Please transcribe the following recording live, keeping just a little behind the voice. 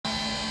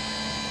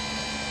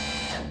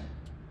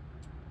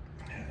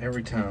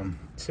every time.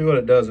 See what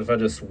it does if I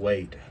just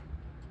wait.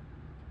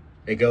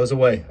 It goes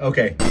away.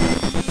 Okay.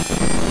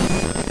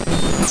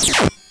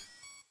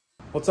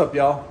 What's up,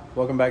 y'all?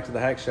 Welcome back to the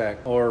Hack Shack,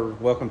 or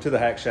welcome to the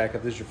Hack Shack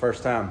if this is your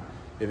first time.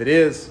 If it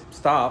is,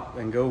 stop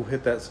and go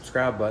hit that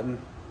subscribe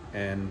button.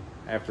 And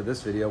after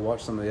this video,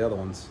 watch some of the other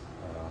ones.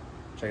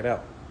 Check it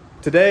out.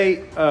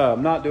 Today,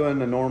 I'm not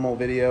doing a normal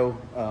video.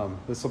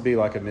 This will be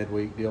like a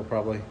midweek deal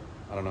probably.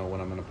 I don't know when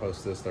I'm gonna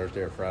post this,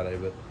 Thursday or Friday,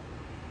 but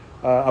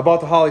I bought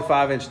the Holley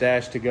 5-inch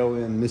dash to go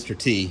in Mr.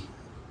 T.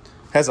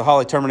 Has a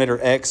Holley Terminator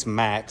X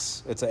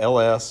Max. It's a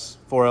LS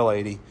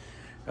 4L80.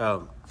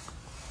 I've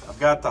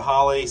got the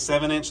Holley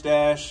 7-inch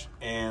dash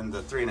and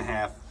the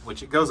 3.5,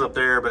 which it goes up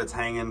there, but it's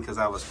hanging because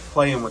I was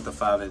playing with the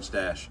 5-inch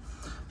dash.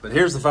 But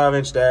here's the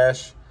 5-inch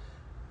dash.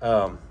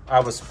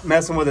 I was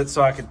messing with it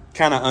so I could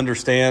kind of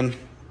understand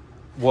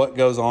what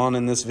goes on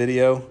in this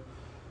video.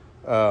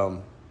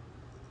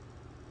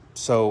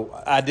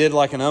 So I did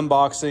like an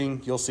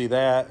unboxing. You'll see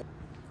that.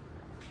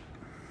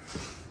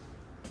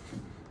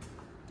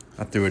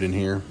 I threw it in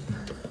here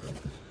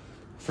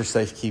for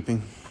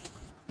safekeeping.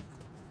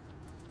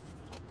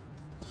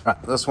 All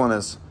right, this one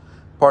is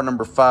part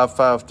number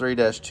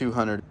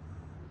 553-200.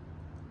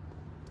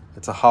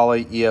 It's a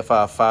Holley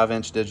EFI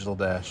 5-inch digital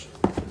dash.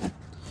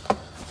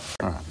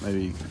 All right,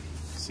 maybe you can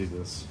see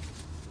this.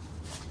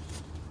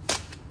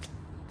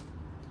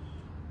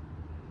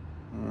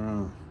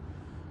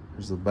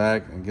 Here's the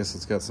back. I guess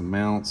it's got some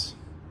mounts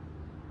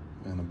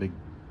and a big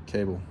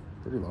cable,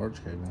 pretty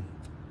large cable.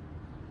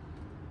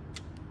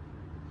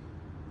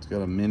 It's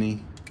got a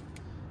mini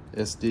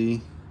SD.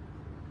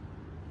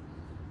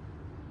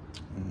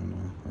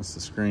 And that's the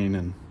screen.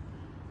 And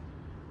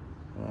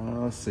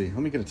let's see.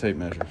 Let me get a tape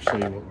measure. Show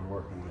you what we're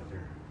working with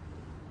here.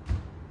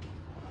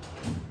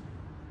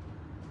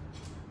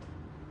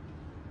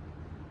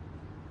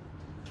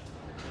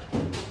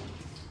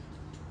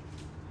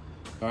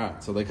 All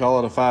right, so they call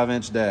it a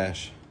 5-inch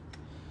dash.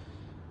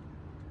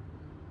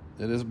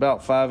 It is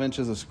about 5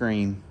 inches of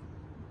screen,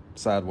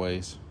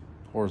 sideways,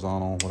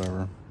 horizontal,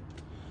 whatever.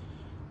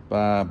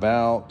 By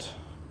about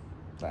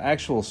the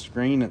actual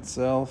screen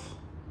itself,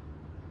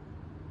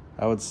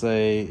 I would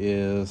say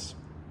is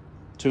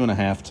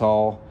 2.5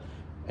 tall,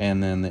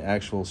 and then the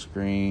actual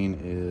screen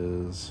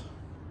is,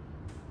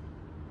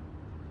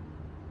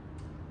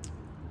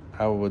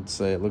 I would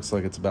say it looks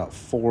like it's about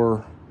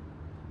 4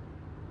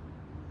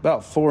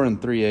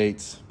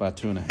 3/8 by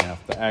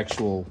 2.5, the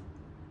actual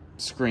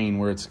screen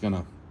where it's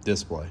gonna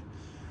display.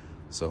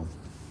 So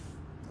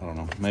I don't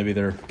know, maybe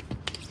they're,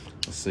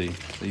 let's see,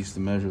 they used to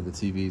measure the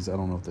TVs. I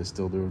don't know if they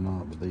still do or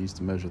not, but they used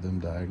to measure them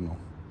diagonal.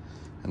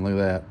 And look at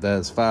that, that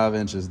is 5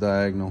 inches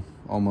diagonal,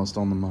 almost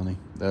on the money.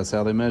 That's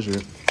how they measure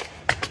it.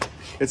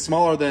 It's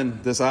smaller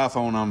than this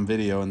iPhone I'm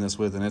videoing this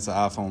with, and it's an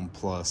iPhone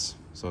Plus.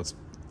 So it's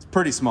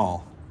pretty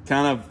small.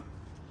 Kind of,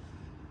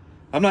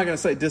 I'm not gonna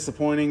say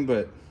disappointing,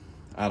 but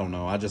I don't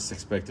know. I just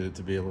expected it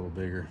to be a little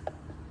bigger.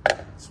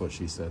 That's what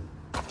she said.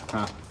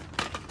 All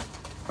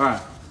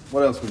right,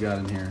 what else we got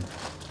in here?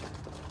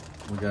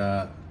 We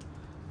got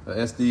the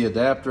SD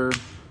adapter.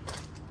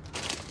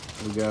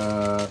 We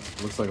got,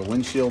 looks like a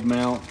windshield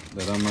mount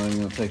that I'm not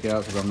even gonna take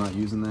out because I'm not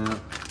using that.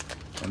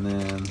 And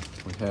then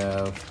we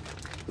have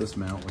this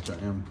mount, which I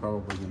am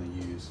probably gonna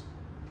use.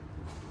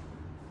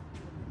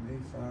 Let me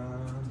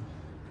find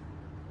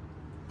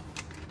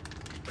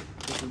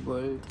clipper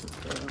blade.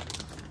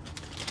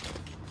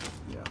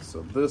 Yeah,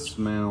 so this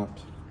mount,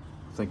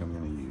 I think I'm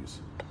gonna use.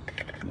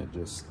 And it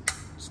just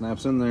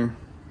snaps in there.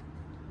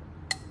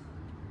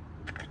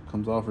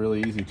 Comes off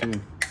really easy too.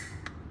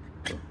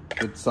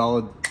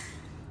 So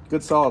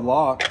good solid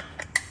lock.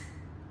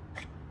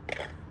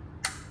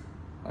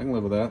 I can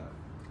live with that.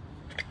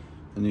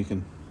 And you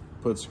can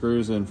put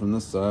screws in from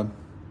this side,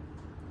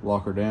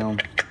 lock her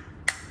down.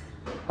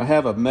 I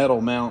have a metal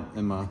mount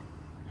in my,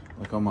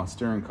 like on my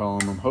steering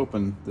column. I'm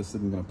hoping this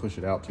isn't gonna push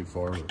it out too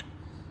far, but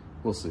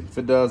we'll see. If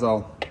it does,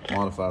 I'll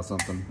modify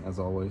something, as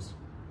always.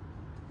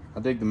 I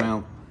dig the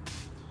mount.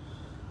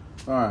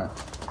 All right,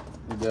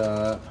 we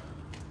got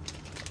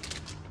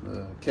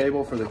the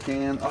cable for the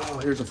can. Oh,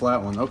 here's a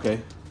flat one. Okay,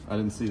 I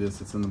didn't see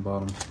this. It's in the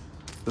bottom.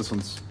 This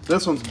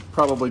one's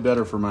probably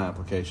better for my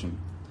application.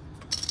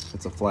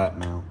 It's a flat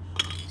mount,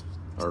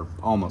 or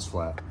almost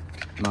flat.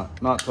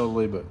 Not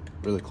totally, but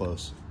really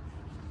close.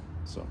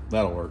 So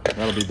that'll work.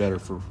 That'll be better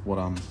for what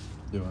I'm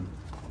doing.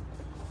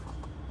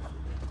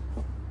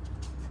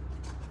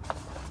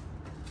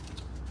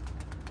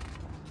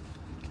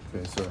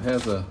 Okay, so it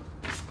has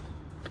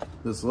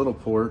this little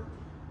port.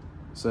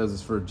 It says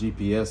it's for a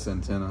GPS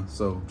antenna,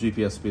 so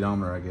GPS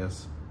speedometer, I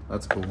guess.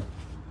 That's cool.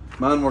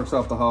 Mine works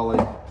off the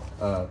Holley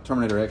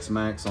Terminator X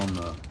Max on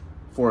the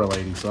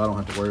 4L80, so I don't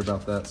have to worry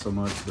about that so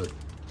much, but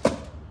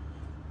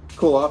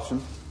cool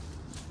option.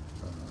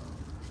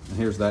 And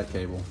here's that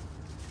cable.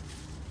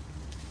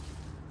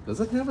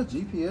 Does it have a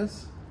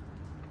GPS?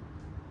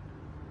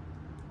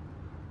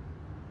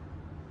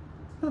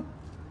 Huh.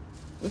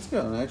 It's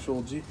got an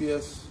actual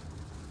GPS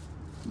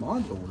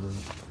module with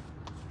it.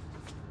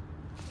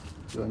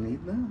 Do I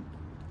need that?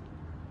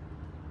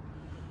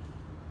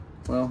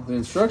 Well, the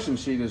instruction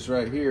sheet is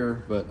right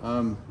here, but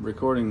I'm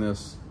recording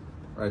this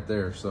right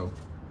there, so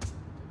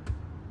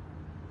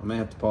I may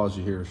have to pause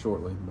you here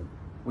shortly, but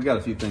we got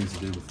a few things to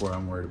do before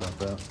I'm worried about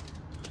that.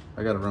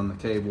 I got to run the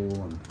cable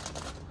and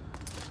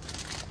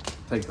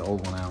take the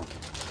old one out.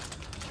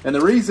 And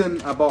the reason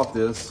I bought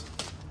this,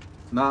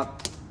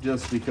 not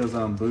just because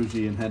I'm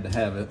bougie and had to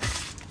have it.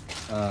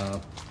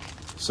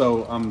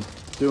 So I'm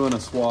doing a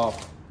swap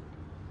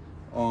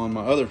on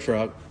my other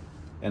truck,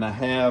 and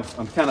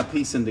I'm kind of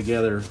piecing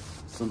together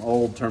some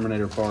old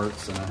Terminator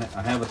parts. And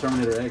I have a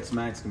Terminator X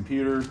Max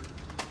computer.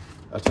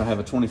 I have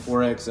a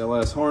 24X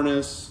LS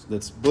harness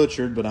that's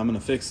butchered, but I'm gonna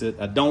fix it.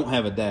 I don't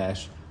have a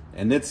dash,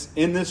 and it's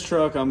in this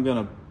truck. I'm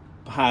gonna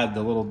hide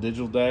the little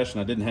digital dash, and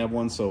I didn't have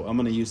one, so I'm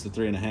gonna use the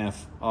 3.5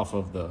 off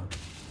of the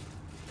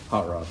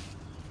hot rod,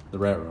 the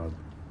rat rod,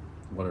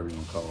 whatever you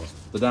want to call it,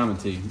 the Diamond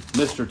T.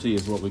 Mr. T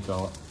is what we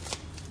call it.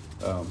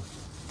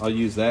 I'll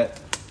use that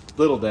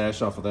little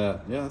dash off of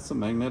that. Yeah, that's a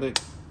magnetic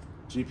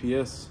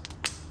GPS.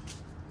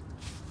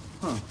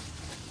 Huh.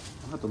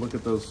 I'll have to look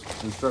at those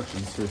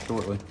instructions here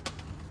shortly.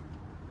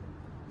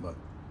 But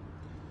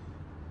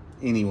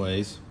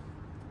anyways,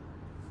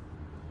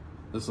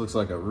 this looks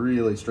like a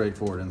really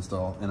straightforward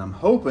install, and I'm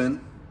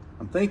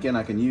thinking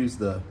I can use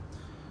the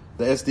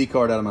SD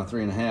card out of my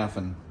 3.5,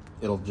 and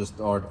it'll just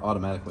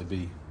automatically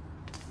be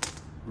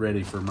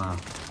ready for my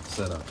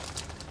setup.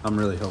 I'm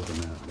really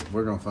hoping that, but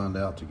we're gonna find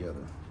out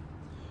together.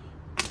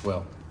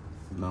 Well,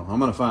 no, I'm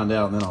gonna find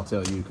out and then I'll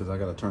tell you, because I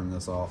gotta turn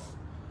this off.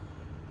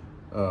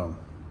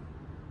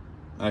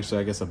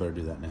 Actually, I guess I better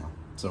do that now.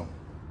 So,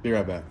 be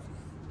right back.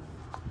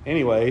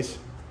 Anyways,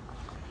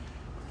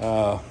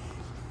 let's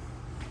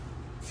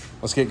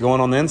get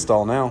going on the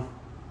install now.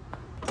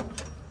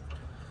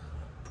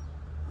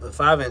 The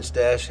 5-inch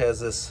dash has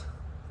this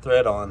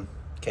thread-on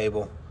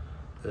cable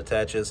that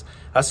attaches.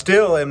 I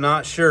still am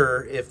not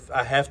sure if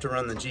I have to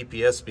run the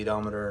GPS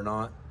speedometer or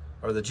not,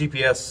 or the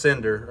GPS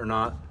sender or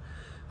not.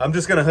 I'm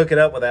just gonna hook it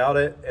up without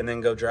it and then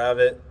go drive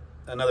it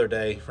another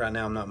day. Right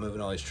now I'm not moving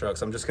all these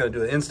trucks. I'm just gonna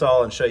do an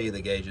install and show you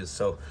the gauges.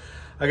 So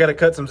I gotta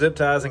cut some zip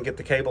ties and get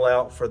the cable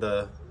out for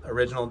the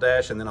original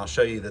dash, and then I'll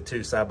show you the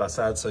two side by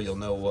side so you'll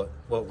know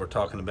what we're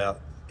talking about.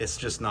 It's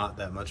just not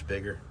that much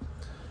bigger.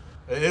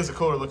 It is a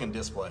cooler looking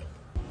display.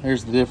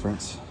 Here's the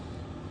difference.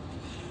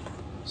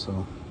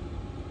 So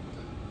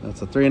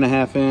that's a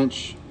 3.5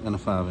 inch and a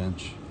 5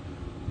 inch.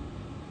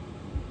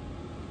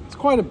 It's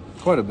quite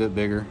a bit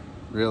bigger,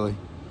 really.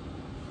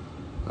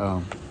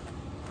 But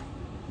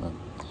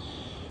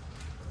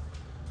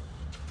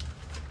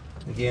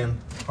again,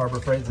 Harbor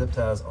Freight zip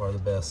ties are the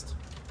best.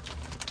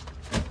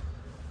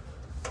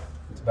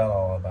 It's about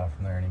all I buy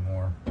from there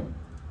anymore.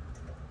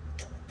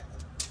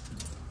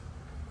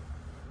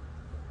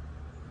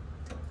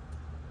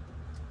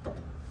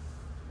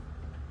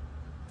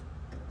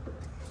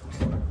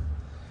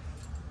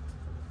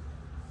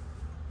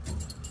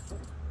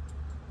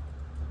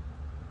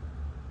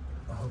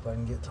 I hope I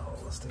can get to all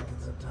the stinking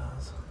zip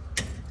ties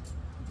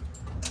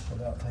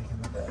without taking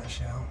the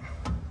dash out.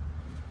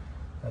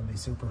 That'd be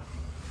super.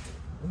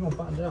 We're gonna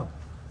find out.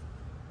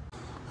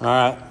 All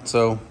right,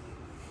 so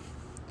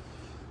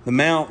the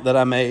mount that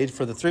I made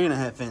for the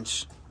 3.5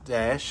 inch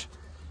dash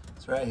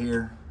is right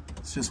here.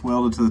 It's just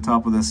welded to the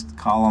top of this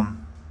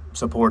column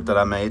support that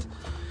I made.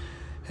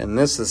 And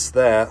this is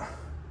that,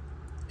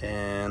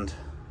 and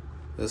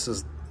this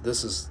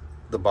is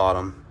the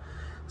bottom.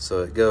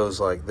 So it goes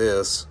like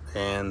this,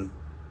 and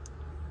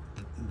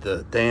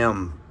the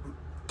damn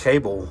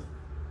cable,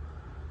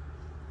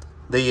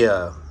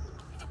 the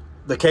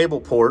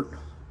cable port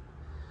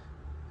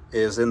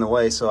is in the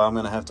way, so I'm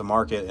gonna have to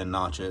mark it and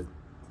notch it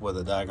with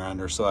a die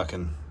grinder so I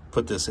can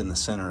put this in the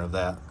center of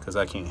that, because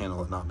I can't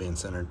handle it not being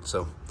centered.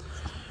 So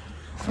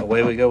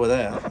away we go with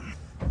that.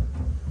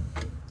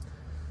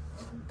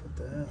 Put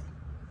that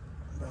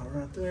about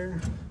right there.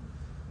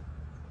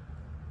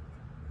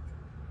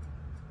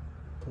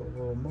 Put a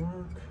little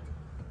mark,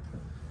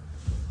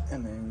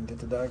 and then get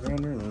the die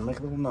grinder and make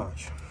a little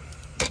notch.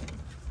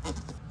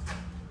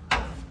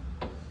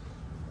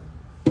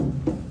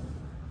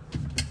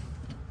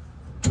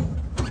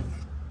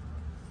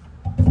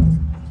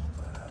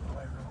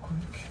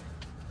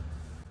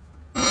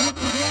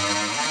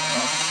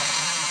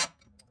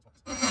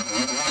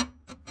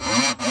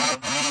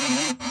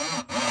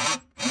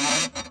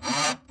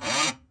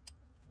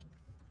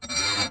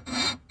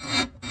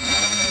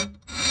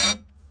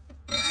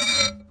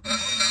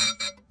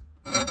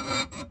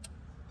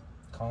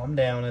 Calm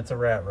down, it's a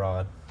rat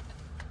rod.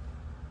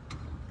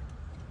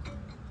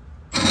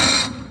 If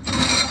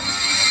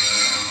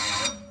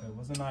it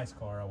was a nice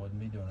car, I wouldn't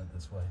be doing it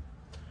this way.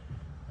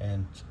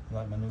 And you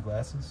like my new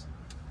glasses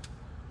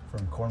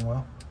from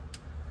Cornwell?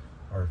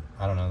 Or,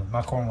 I don't know,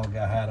 my Cornwell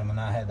guy had them and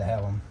I had to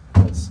have them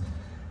because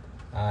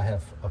I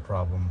have a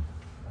problem.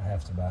 I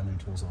have to buy new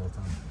tools all the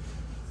time.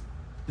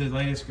 The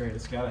latest,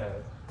 greatest, gotta have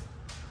it.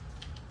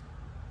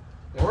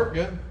 They work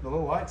good. The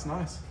little light's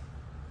nice.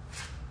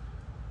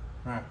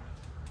 All right.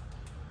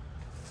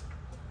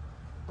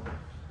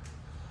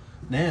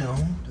 Now,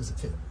 does it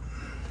fit?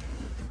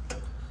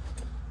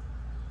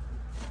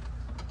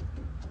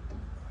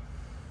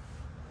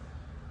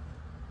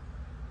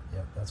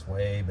 That's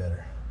way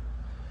better.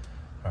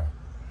 All right,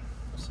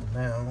 so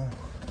now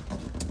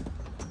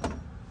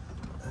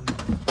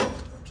I'll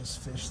just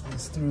fish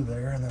these through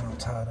there, and then I'll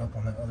tie it up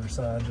on the other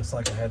side just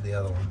like I had the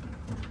other one.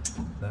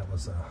 That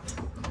was a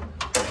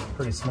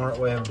pretty smart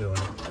way of doing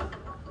it.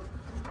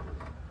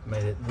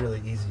 Made it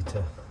really easy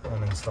to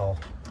uninstall.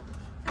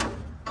 I'm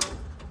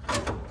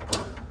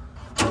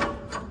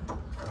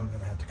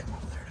gonna have to come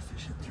over there to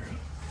fish it through.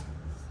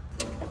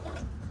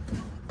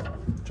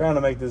 Trying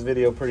to make this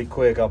video pretty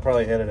quick. I'll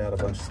probably edit out a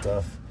bunch of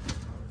stuff.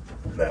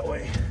 That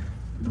way,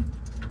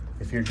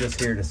 if you're just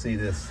here to see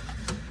this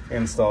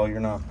install, you're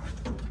not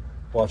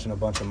watching a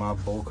bunch of my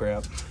bull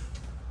crap.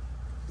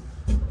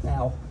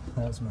 Ow,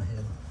 that was my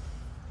head.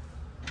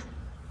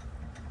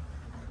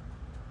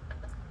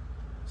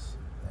 So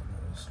that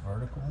goes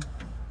vertical,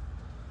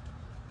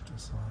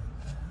 just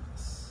like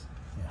this.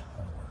 Yeah,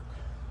 that'll work.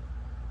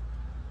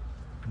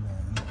 And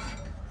then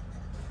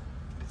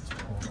just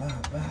pull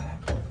that back.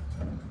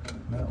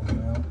 That one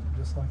out,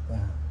 just like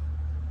that.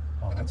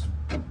 Oh, that's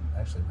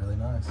actually really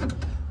nice. All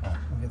right,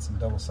 we'll get some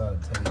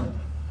double-sided tape.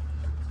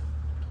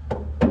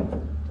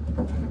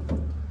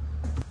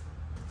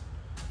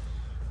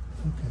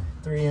 Okay,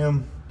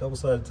 3M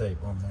double-sided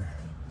tape on there.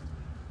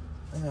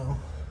 Now,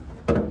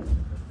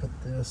 put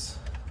this,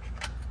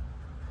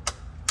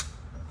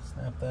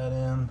 snap that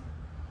in,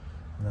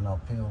 and then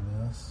I'll peel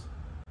this.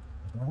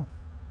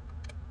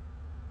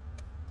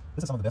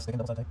 This is some of the best sticking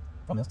double-sided tape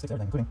from this. Sticks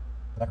everything, including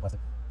the backer plastic.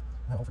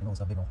 I have all freaking all this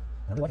stuff big roll.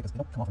 And I really like it because they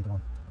don't come off and put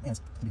on. Man, it's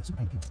going to be a super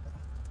pain to peel.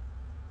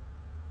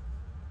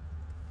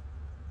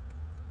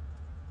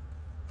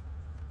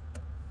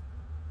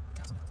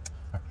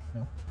 Alright,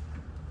 now,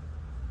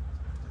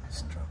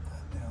 just drop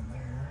that down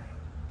there.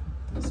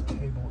 Put this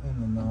cable in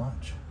the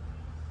notch.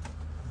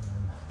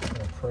 And I'm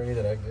going to pray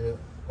that I get it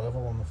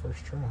level on the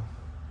first try.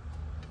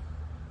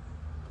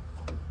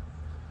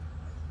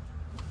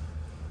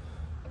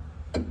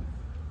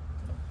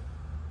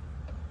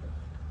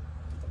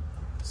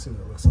 See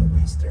what it looks like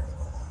with the steering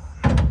wheel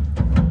on.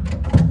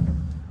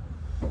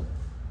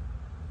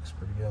 Looks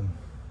pretty good.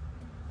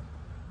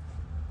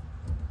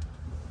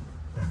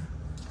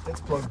 It's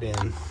plugged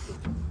in.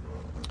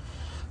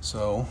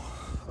 So,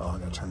 oh, I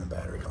gotta turn the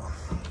battery on.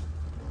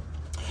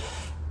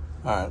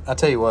 All right, I'll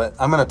tell you what,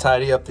 I'm gonna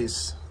tidy up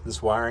this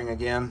wiring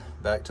again,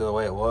 back to the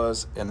way it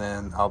was, and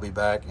then I'll be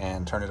back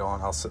and turn it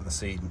on. I'll sit in the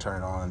seat and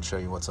turn it on and show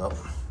you what's up.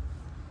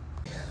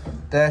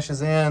 Dash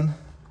is in,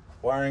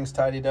 wiring's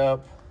tidied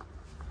up.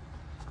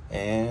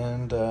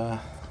 And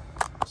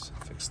let's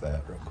fix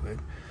that real quick.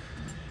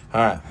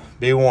 All right,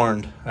 be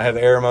warned. I have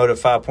Air Mode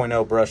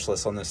 5.0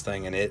 brushless on this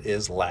thing, and it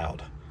is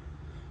loud.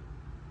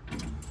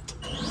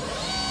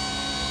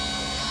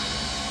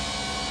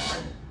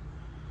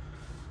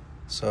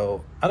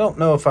 So I don't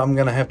know if I'm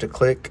gonna have to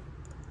click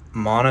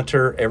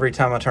monitor every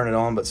time I turn it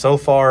on, but so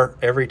far,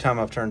 every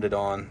time I've turned it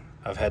on,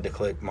 I've had to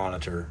click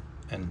monitor,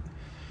 and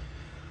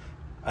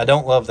I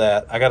don't love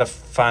that. I gotta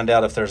find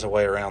out if there's a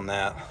way around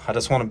that. I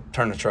just wanna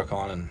turn the truck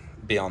on and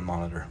be on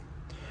monitor.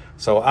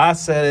 So I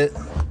set it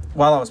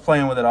while I was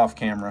playing with it off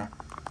camera.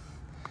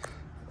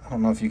 I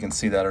don't know if you can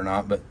see that or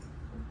not, but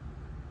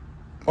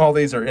all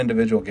these are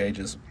individual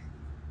gauges.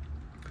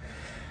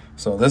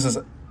 So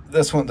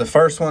this one, the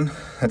first one,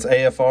 that's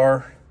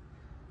AFR,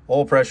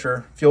 oil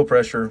pressure, fuel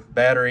pressure,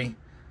 battery,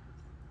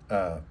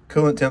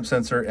 coolant temp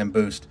sensor, and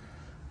boost.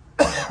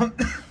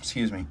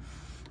 Excuse me.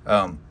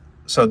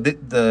 So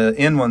the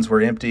end ones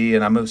were empty,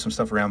 and I moved some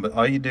stuff around, but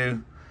all you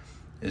do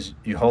is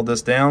you hold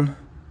this down,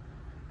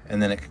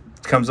 and then it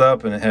comes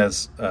up, and it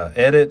has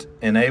edit,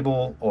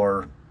 enable,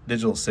 or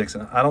digital 6.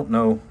 And I don't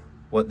know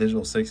what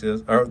digital 6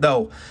 is. Or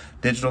no,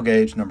 digital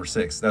gauge number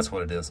 6. That's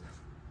what it is.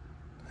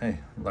 Hey,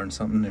 learned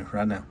something new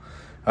right now.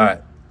 All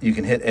right, you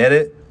can hit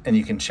edit, and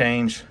you can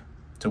change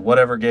to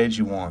whatever gauge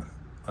you want.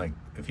 Like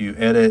if you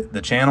edit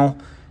the channel,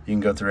 you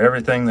can go through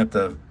everything that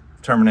the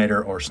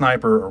Terminator or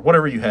Sniper or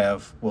whatever you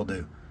have will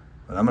do.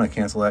 But I'm going to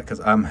cancel that because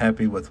I'm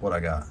happy with what I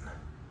got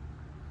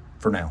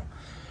for now.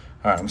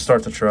 All right, I'm going to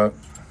start the truck.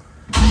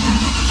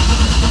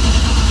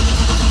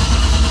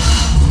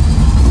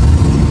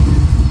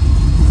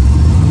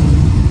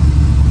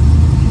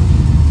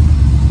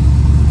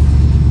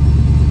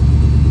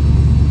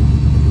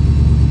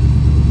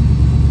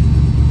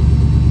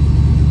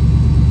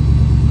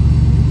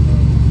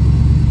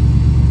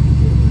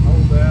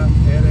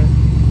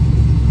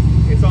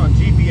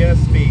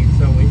 Speed,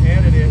 so we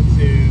added it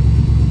to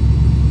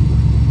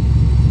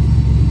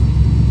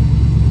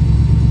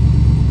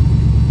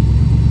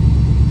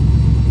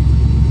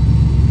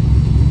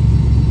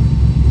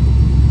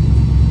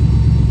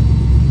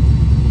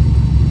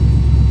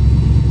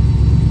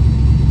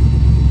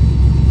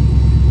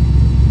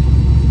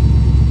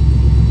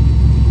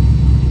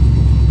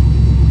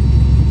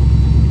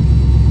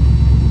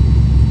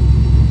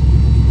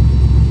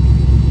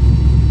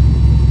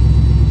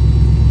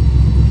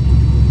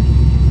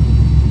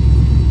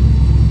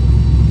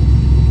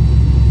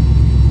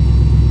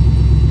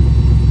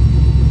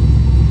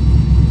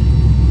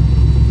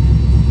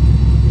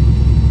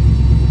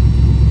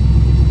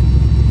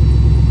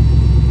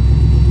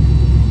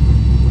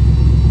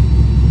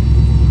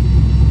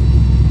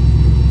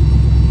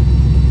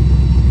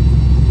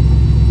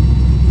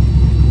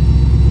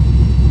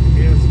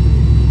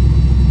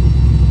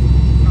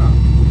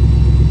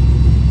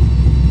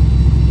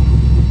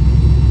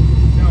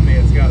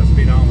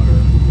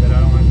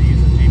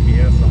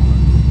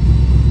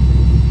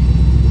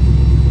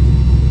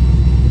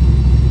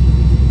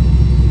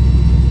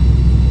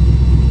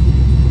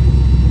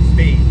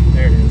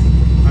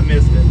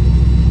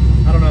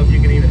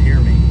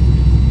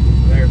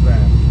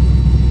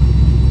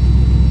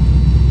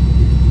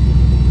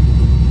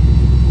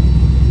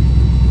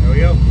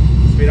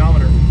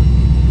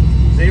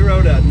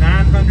 0 to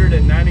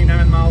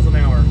 999 miles an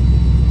hour.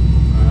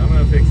 I'm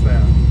gonna fix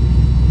that.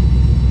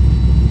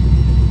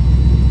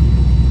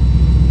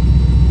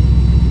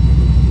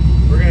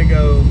 We're gonna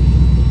go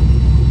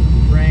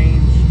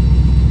range.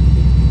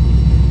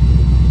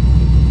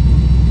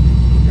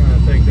 We're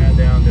gonna take that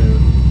down to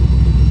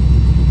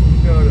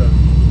go to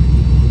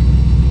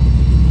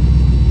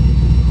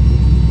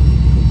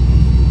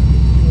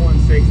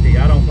 160.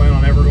 I don't plan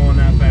on ever going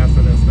that fast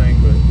in this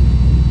thing, but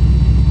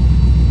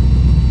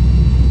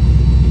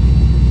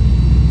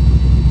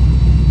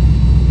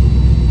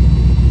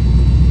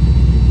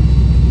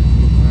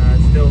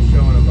it's still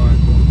showing a bunch.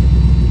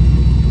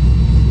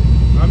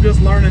 I'm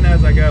just learning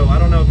as I go. I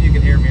don't know if you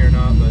can hear me or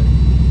not, but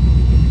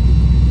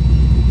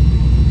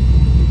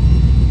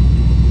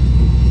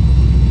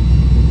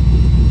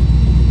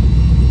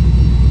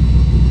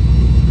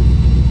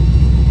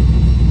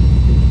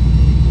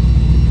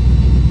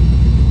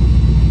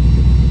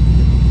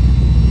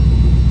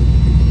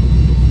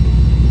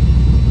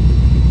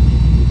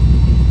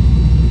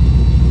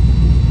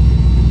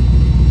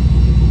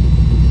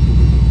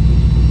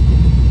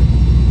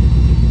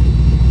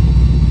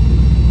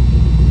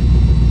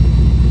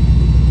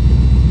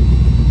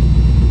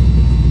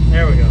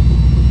there we go.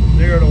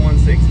 0 to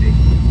 160.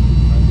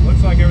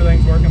 Looks like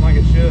everything's working like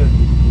it should.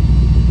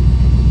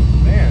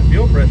 Man,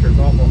 fuel pressure is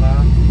awful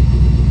high.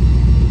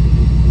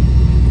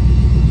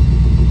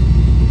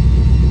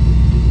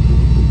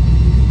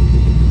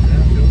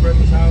 Yeah, fuel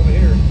pressure's high over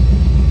here.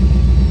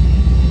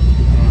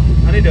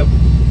 I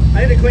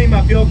need to clean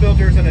my fuel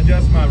filters and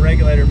adjust my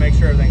regulator, make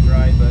sure everything's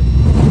right, but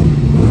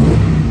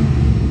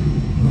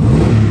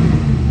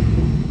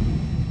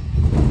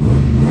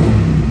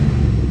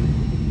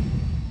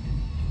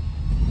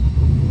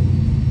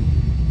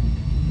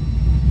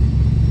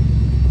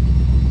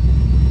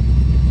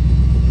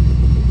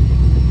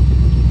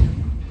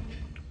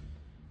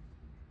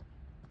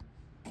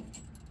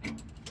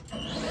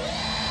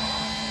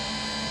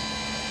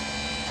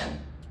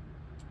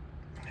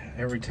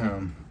every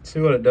time. See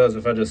what it does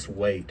if I just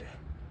wait.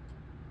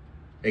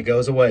 It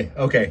goes away.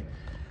 Okay.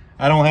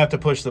 I don't have to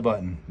push the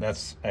button.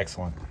 That's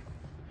excellent.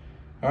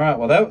 All right.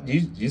 Well, that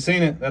you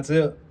seen it. That's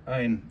it.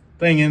 I mean,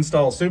 thing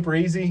installed super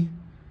easy.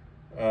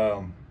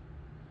 I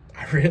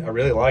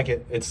really like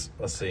it.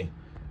 Let's see.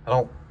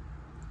 Oh,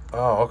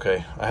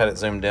 okay. I had it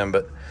zoomed in,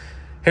 but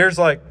here's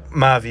like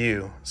my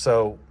view.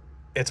 So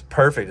it's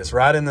perfect. It's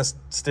right in the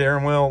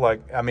steering wheel.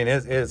 Like, I mean,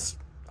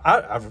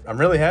 I'm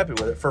really happy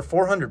with it for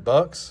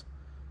 $400.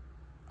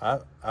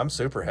 I'm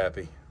super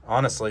happy,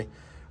 honestly.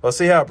 Let's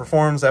see how it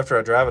performs after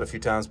I drive it a few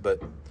times,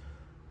 but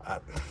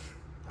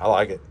I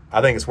like it.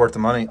 I think it's worth the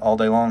money all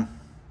day long.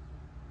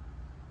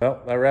 Well,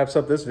 that wraps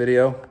up this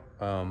video.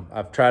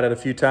 I've tried it a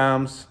few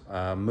times,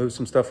 moved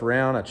some stuff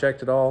around. I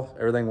checked it all.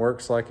 Everything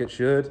works like it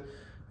should.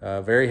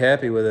 Very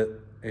happy with it.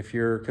 If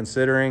you're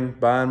considering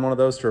buying one of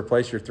those to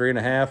replace your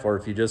 3.5, or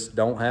if you just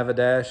don't have a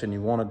dash and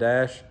you want a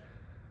dash,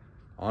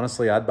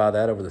 honestly, I'd buy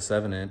that over the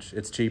 7-inch.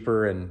 It's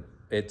cheaper and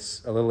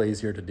it's a little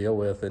easier to deal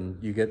with, and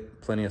you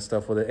get plenty of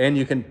stuff with it. And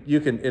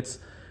it's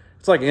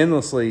like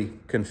endlessly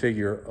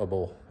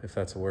configurable, if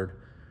that's a word.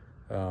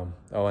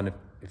 And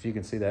if you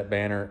can see that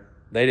banner,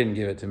 they didn't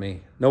give it to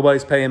me.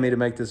 Nobody's paying me to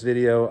make this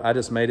video. I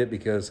just made it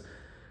because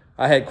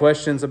I had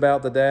questions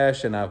about the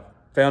dash, and I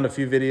found a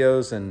few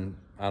videos, and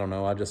I don't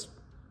know, I just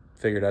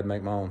figured I'd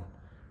make my own.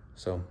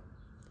 So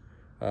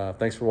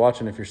thanks for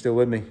watching. If you're still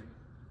with me,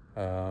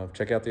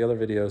 check out the other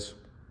videos.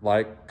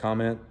 Like,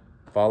 comment,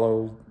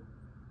 follow,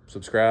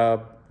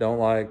 subscribe, don't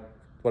like,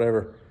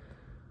 whatever.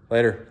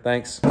 Later.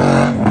 Thanks.